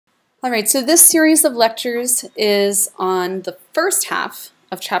All right, so this series of lectures is on the first half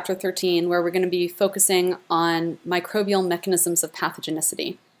of Chapter 13, where we're going to be focusing on microbial mechanisms of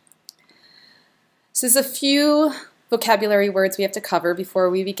pathogenicity. So there's a few vocabulary words we have to cover before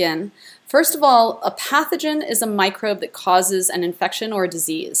we begin. First of all, a pathogen is a microbe that causes an infection or a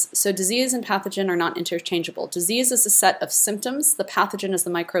disease. So disease and pathogen are not interchangeable. Disease is a set of symptoms. The pathogen is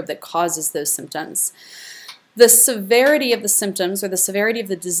the microbe that causes those symptoms. The severity of the symptoms or the severity of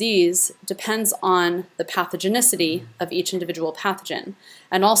the disease depends on the pathogenicity of each individual pathogen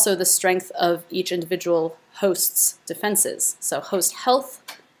and also the strength of each individual host's defenses. So host health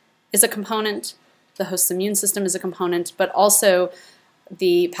is a component, the host's immune system is a component, but also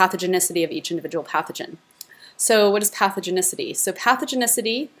the pathogenicity of each individual pathogen. So what is pathogenicity? So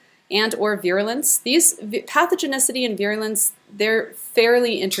pathogenicity and or virulence, pathogenicity and virulence, they're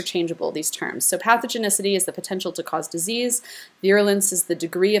fairly interchangeable, these terms. So pathogenicity is the potential to cause disease, virulence is the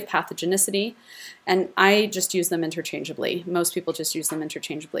degree of pathogenicity, and I just use them interchangeably. Most people just use them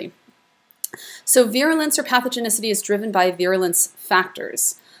interchangeably. So virulence or pathogenicity is driven by virulence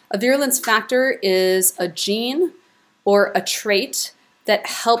factors. A virulence factor is a gene or a trait that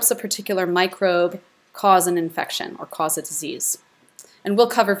helps a particular microbe cause an infection or cause a disease. And we'll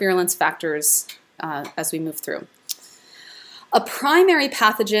cover virulence factors as we move through. A primary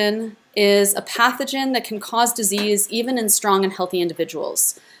pathogen is a pathogen that can cause disease even in strong and healthy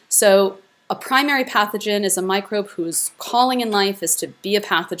individuals. So a primary pathogen is a microbe whose calling in life is to be a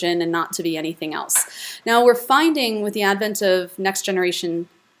pathogen and not to be anything else. Now we're finding with the advent of next generation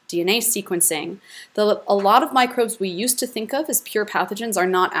DNA sequencing that a lot of microbes we used to think of as pure pathogens are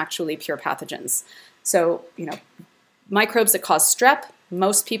not actually pure pathogens. So, microbes that cause strep,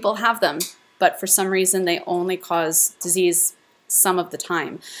 most people have them, but for some reason they only cause disease some of the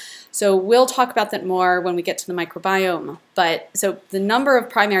time. So we'll talk about that more when we get to the microbiome. But so the number of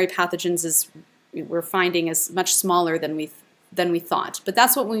primary pathogens we're finding is much smaller than we thought. But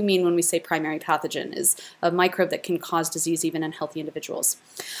that's what we mean when we say primary pathogen, is a microbe that can cause disease even in healthy individuals.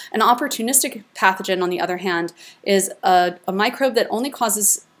 An opportunistic pathogen, on the other hand, is a microbe that only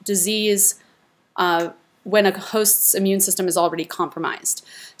causes disease when a host's immune system is already compromised.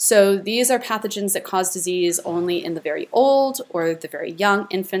 So these are pathogens that cause disease only in the very old or the very young,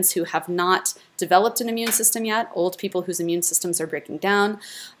 infants who have not developed an immune system yet, old people whose immune systems are breaking down,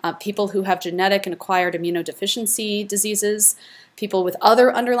 people who have genetic and acquired immunodeficiency diseases, people with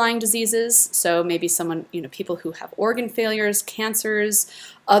other underlying diseases, so maybe people who have organ failures, cancers,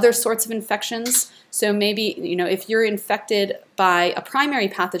 other sorts of infections. So maybe, if you're infected by a primary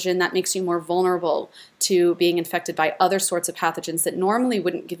pathogen, that makes you more vulnerable to being infected by other sorts of pathogens that normally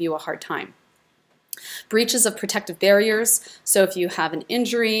wouldn't give you a hard time. Breaches of protective barriers, so if you have an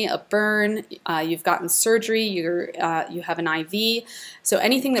injury, a burn, you've gotten surgery, you have an IV, so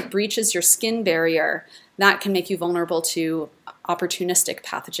anything that breaches your skin barrier, that can make you vulnerable to opportunistic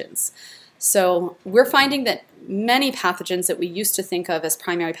pathogens. So we're finding that many pathogens that we used to think of as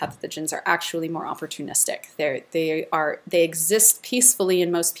primary pathogens are actually more opportunistic. They exist peacefully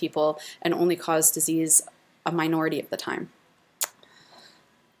in most people and only cause disease a minority of the time.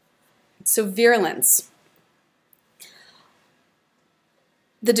 So virulence.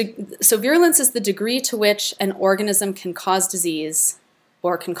 So virulence is the degree to which an organism can cause disease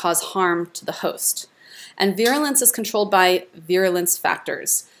or can cause harm to the host. And virulence is controlled by virulence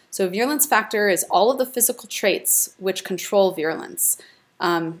factors. So a virulence factor is all of the physical traits which control virulence.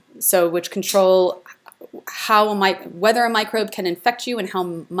 Which control whether a microbe can infect you and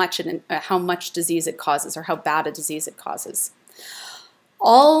how much disease it causes or how bad a disease it causes.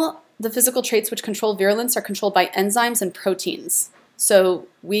 All the physical traits which control virulence are controlled by enzymes and proteins. So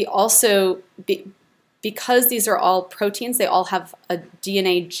we also, because these are all proteins, they all have a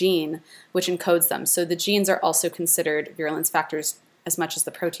DNA gene which encodes them. So the genes are also considered virulence factors as much as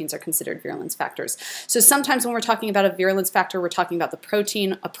the proteins are considered virulence factors. So sometimes when we're talking about a virulence factor, we're talking about a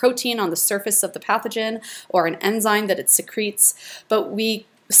protein on the surface of the pathogen or an enzyme that it secretes. But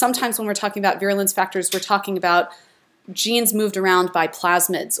sometimes when we're talking about virulence factors, we're talking about genes moved around by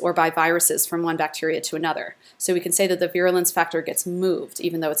plasmids or by viruses from one bacteria to another. So we can say that the virulence factor gets moved,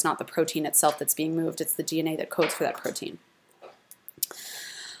 even though it's not the protein itself that's being moved, it's the DNA that codes for that protein.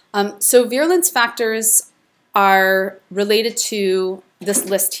 So virulence factors are related to this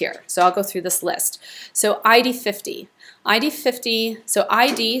list here. So I'll go through this list. So ID50. So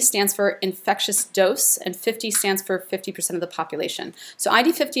ID stands for infectious dose, and 50 stands for 50% of the population. So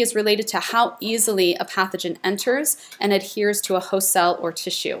ID50 is related to how easily a pathogen enters and adheres to a host cell or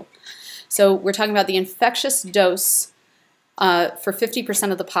tissue. So we're talking about the infectious dose for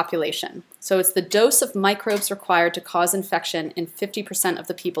 50% of the population. So it's the dose of microbes required to cause infection in 50% of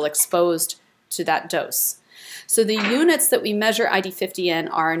the people exposed to that dose. So the units that we measure ID50 in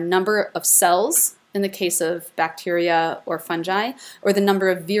are number of cells in the case of bacteria or fungi, or the number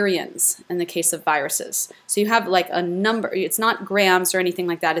of virions in the case of viruses. So you have like a number, it's not grams or anything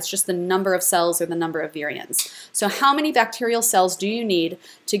like that, it's just the number of cells or the number of virions. So how many bacterial cells do you need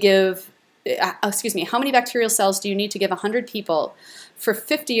to give, how many bacterial cells do you need to give 100 people for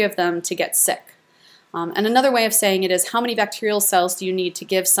 50 of them to get sick? And another way of saying it is, how many bacterial cells do you need to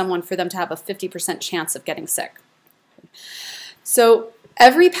give someone for them to have a 50% chance of getting sick? So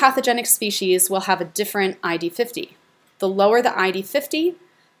every pathogenic species will have a different ID50. The lower the ID50,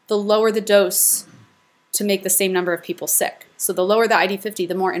 the lower the dose to make the same number of people sick. So the lower the ID50,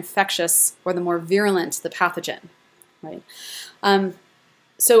 the more infectious or the more virulent the pathogen, right?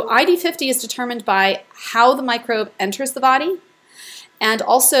 So ID50 is determined by how the microbe enters the body, and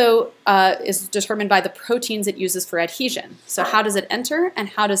also is determined by the proteins it uses for adhesion. So how does it enter and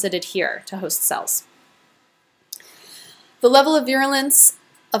how does it adhere to host cells? The level of virulence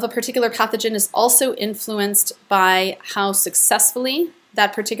of a particular pathogen is also influenced by how successfully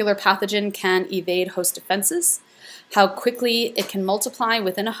that particular pathogen can evade host defenses, how quickly it can multiply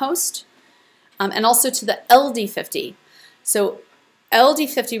within a host, and also to the LD50. So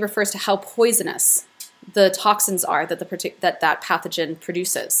LD50 refers to how poisonous the toxins are that that pathogen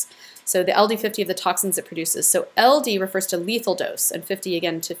produces. So the LD50 of the toxins it produces. So LD refers to lethal dose, and 50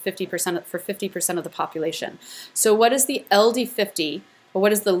 again to 50% for 50% of the population. So what is the LD50, or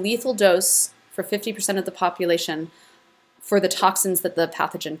what is the lethal dose for 50% of the population for the toxins that the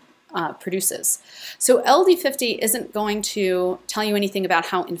pathogen produces? So LD50 isn't going to tell you anything about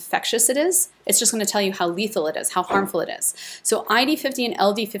how infectious it is. It's just going to tell you how lethal it is, how harmful it is. So ID50 and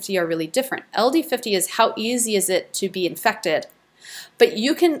LD50 are really different. LD50 is how easy is it to be infected. But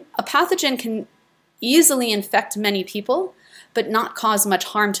a pathogen can easily infect many people, but not cause much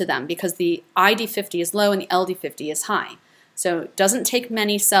harm to them because the ID50 is low and the LD50 is high. So it doesn't take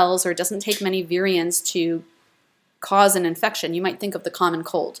many cells or it doesn't take many virions to cause an infection. You might think of the common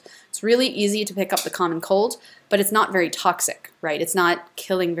cold. It's really easy to pick up the common cold, but it's not very toxic, right? It's not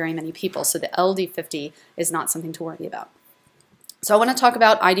killing very many people. So the LD50 is not something to worry about. So I want to talk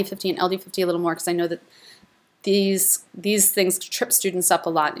about ID50 and LD50 a little more because I know that these things trip students up a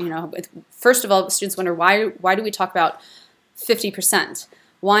lot. You know, first of all, students wonder why do we talk about 50%?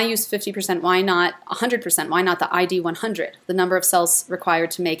 Why use 50%? Why not 100%? Why not the ID 100, the number of cells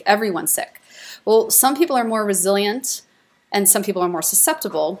required to make everyone sick? Well, some people are more resilient and some people are more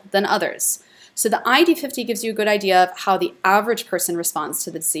susceptible than others. So the ID50 gives you a good idea of how the average person responds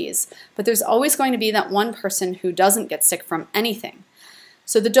to the disease, but there's always going to be that one person who doesn't get sick from anything.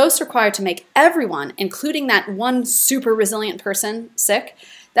 So the dose required to make everyone, including that one super resilient person, sick,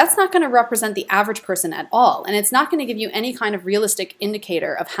 that's not going to represent the average person at all, and it's not going to give you any kind of realistic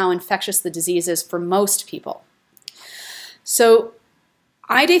indicator of how infectious the disease is for most people. So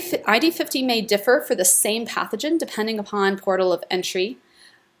ID50 may differ for the same pathogen depending upon portal of entry,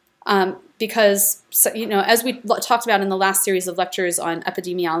 because, you know, as we talked about in the last series of lectures on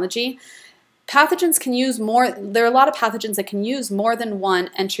epidemiology, pathogens can use more, there are a lot of pathogens that can use more than one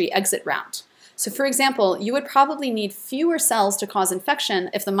entry-exit route. So for example, you would probably need fewer cells to cause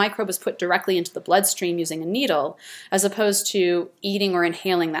infection if the microbe was put directly into the bloodstream using a needle, as opposed to eating or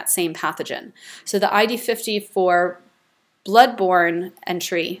inhaling that same pathogen. So the ID50 for bloodborne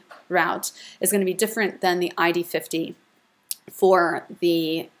entry route is going to be different than the ID50 for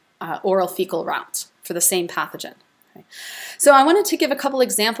the oral fecal route for the same pathogen. Okay. So I wanted to give a couple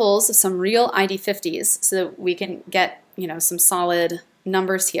examples of some real ID50s so that we can get, you know, some solid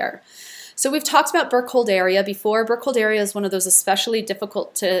numbers here. So we've talked about Burkholderia before. Burkholderia is one of those especially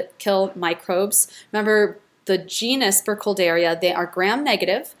difficult to kill microbes. Remember, the genus Burkholderia, they are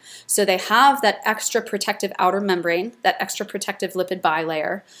gram-negative, so they have that extra protective outer membrane, that extra protective lipid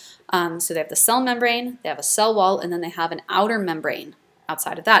bilayer. So they have the cell membrane, they have a cell wall, and then they have an outer membrane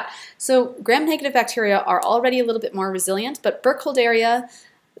outside of that. So gram-negative bacteria are already a little bit more resilient, but Burkholderia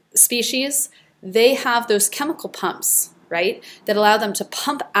species, they have those chemical pumps, right, that allow them to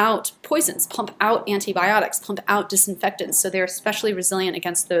pump out poisons, pump out antibiotics, pump out disinfectants. So they're especially resilient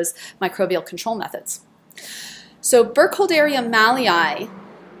against those microbial control methods. So Burkholderia mallei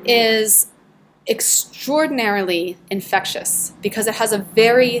is extraordinarily infectious because it has a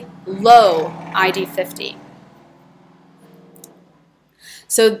very low ID50.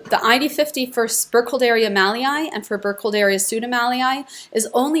 So the ID50 for Burkholderia mallei and for Burkholderia pseudomallei is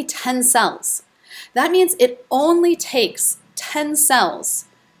only 10 cells. That means it only takes 10 cells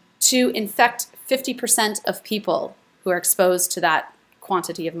to infect 50% of people who are exposed to that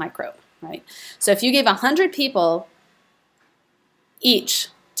quantity of microbe, right? So if you gave 100 people each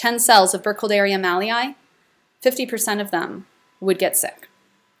 10 cells of Burkholderia mallei, 50% of them would get sick,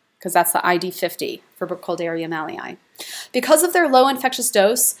 because that's the ID50 for Burkholderia mallei. Because of their low infectious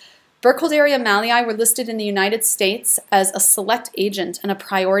dose, Burkholderia mallei were listed in the United States as a select agent and a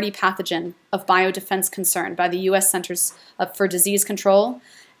priority pathogen of biodefense concern by the U.S. Centers for Disease Control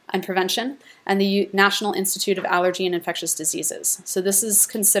and Prevention and the National Institute of Allergy and Infectious Diseases. So this is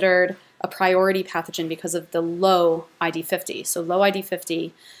considered a priority pathogen because of the low ID50. So low ID50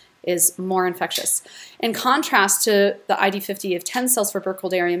 is more infectious. In contrast to the ID50 of 10 cells for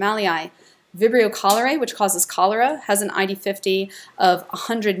Burkholderia mallei, Vibrio cholerae, which causes cholera, has an ID50 of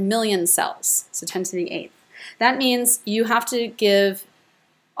 100 million cells, so 10 to the 8th. That means you have to give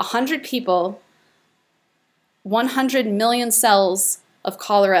 100 people 100 million cells of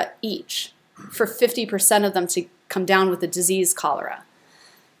cholera each for 50% of them to come down with the disease cholera.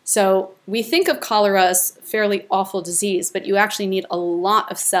 So we think of cholera as a fairly awful disease, but you actually need a lot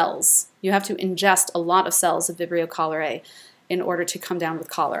of cells. You have to ingest a lot of cells of Vibrio cholerae in order to come down with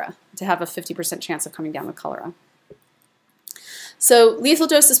cholera, to have a 50% chance of coming down with cholera. So lethal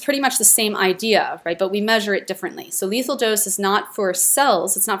dose is pretty much the same idea, right? But we measure it differently. So lethal dose is not for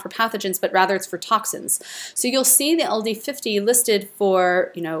cells, it's not for pathogens, but rather it's for toxins. So you'll see the LD50 listed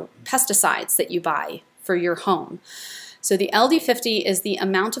for, pesticides that you buy for your home. So the LD50 is the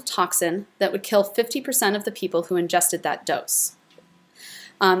amount of toxin that would kill 50% of the people who ingested that dose.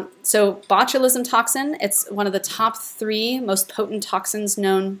 So botulism toxin, it's one of the top 3 most potent toxins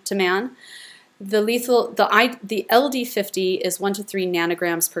known to man. The LD50 is 1 to 3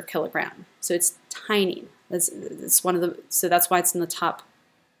 nanograms per kilogram. So it's tiny. So that's why it's in the top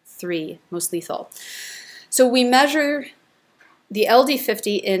 3 most lethal. So we measure the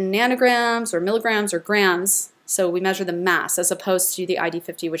LD50 in nanograms or milligrams or grams. So we measure the mass as opposed to the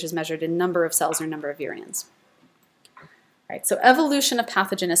ID50, which is measured in number of cells or number of virions. Right, so evolution of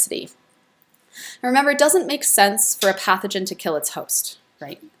pathogenicity. Now remember, it doesn't make sense for a pathogen to kill its host,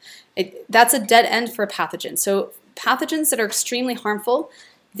 right? That's a dead end for a pathogen. So pathogens that are extremely harmful,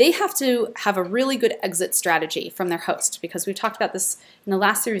 they have to have a really good exit strategy from their host, because we talked about this in the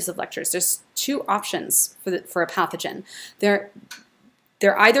last series of lectures. There's 2 options for a pathogen. They're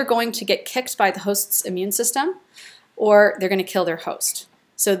either going to get kicked by the host's immune system, or they're going to kill their host.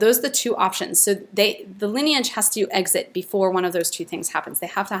 So those are the 2 options. So the lineage has to exit before one of those 2 things happens. They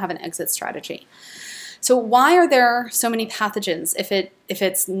have to have an exit strategy. So why are there so many pathogens if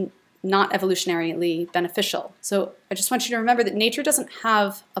it's not evolutionarily beneficial? So I just want you to remember that nature doesn't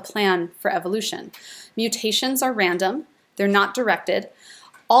have a plan for evolution. Mutations are random. They're not directed.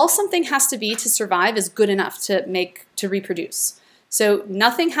 All something has to be to survive is good enough to reproduce. So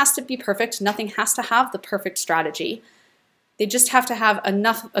nothing has to be perfect. Nothing has to have the perfect strategy. They just have to have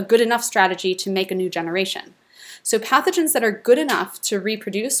a good enough strategy to make a new generation. So pathogens that are good enough to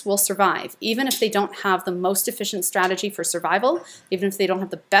reproduce will survive, even if they don't have the most efficient strategy for survival, even if they don't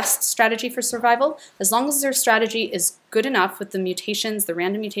have the best strategy for survival, as long as their strategy is good enough with the mutations, the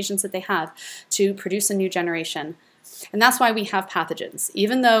random mutations that they have, to produce a new generation. And that's why we have pathogens.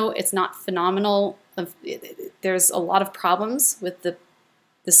 Even though it's not phenomenal, there's a lot of problems with the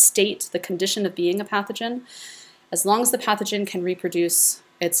state, the condition of being a pathogen. As long as the pathogen can reproduce,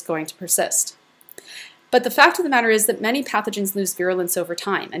 it's going to persist. But the fact of the matter is that many pathogens lose virulence over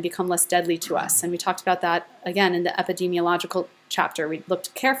time and become less deadly to us. And we talked about that, again, in the epidemiological chapter. We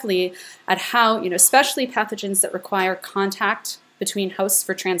looked carefully at how, especially pathogens that require contact between hosts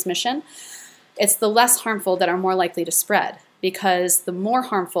for transmission, it's the less harmful that are more likely to spread, because the more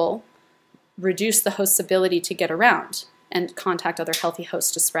harmful reduce the host's ability to get around and contact other healthy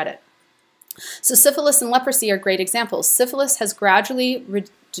hosts to spread it. So syphilis and leprosy are great examples. Syphilis has gradually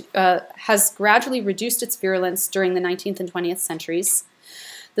reduced its virulence during the 19th and 20th centuries.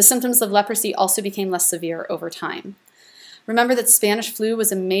 The symptoms of leprosy also became less severe over time. Remember that Spanish flu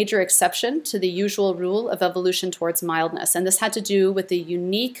was a major exception to the usual rule of evolution towards mildness, and this had to do with the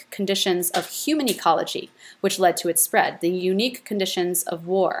unique conditions of human ecology, which led to its spread, the unique conditions of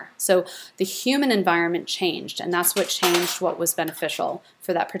war. So the human environment changed, and that's what changed what was beneficial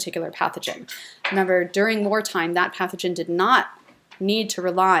for that particular pathogen. Remember, during wartime, that pathogen did not need to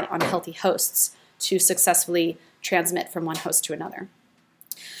rely on healthy hosts to successfully transmit from one host to another.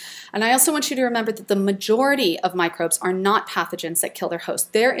 And I also want you to remember that the majority of microbes are not pathogens that kill their host.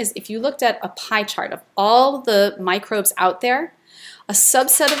 If you looked at a pie chart of all the microbes out there, a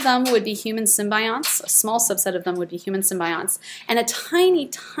subset of them would be human symbionts, a small subset of them would be human symbionts, and a tiny,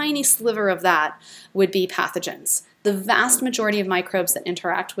 tiny sliver of that would be pathogens. The vast majority of microbes that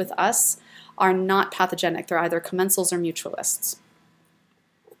interact with us are not pathogenic. They're either commensals or mutualists.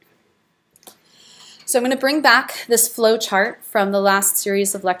 So I'm going to bring back this flow chart from the last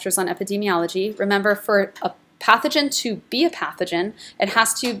series of lectures on epidemiology. Remember, for a pathogen to be a pathogen, it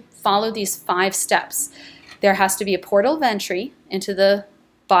has to follow these 5 steps. There has to be a portal of entry into the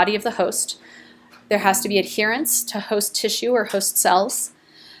body of the host. There has to be adherence to host tissue or host cells.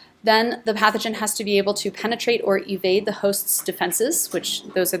 Then the pathogen has to be able to penetrate or evade the host's defenses, which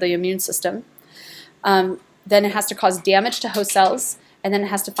those are the immune system. Then it has to cause damage to host cells, and then it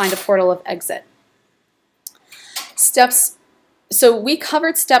has to find a portal of exit. So we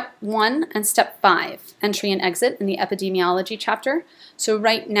covered step 1 and step 5, entry and exit, in the epidemiology chapter. So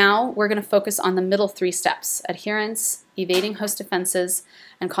right now we're going to focus on the middle 3 steps: adherence, evading host defenses,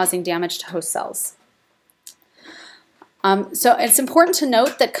 and causing damage to host cells. So it's important to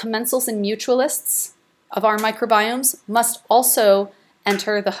note that commensals and mutualists of our microbiomes must also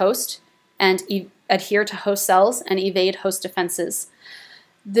enter the host and adhere to host cells and evade host defenses.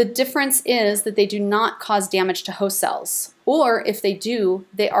 The difference is that they do not cause damage to host cells, or if they do,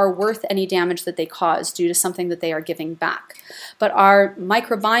 they are worth any damage that they cause due to something that they are giving back. But our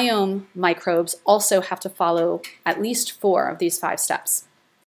microbiome microbes also have to follow at least 4 of these 5 steps.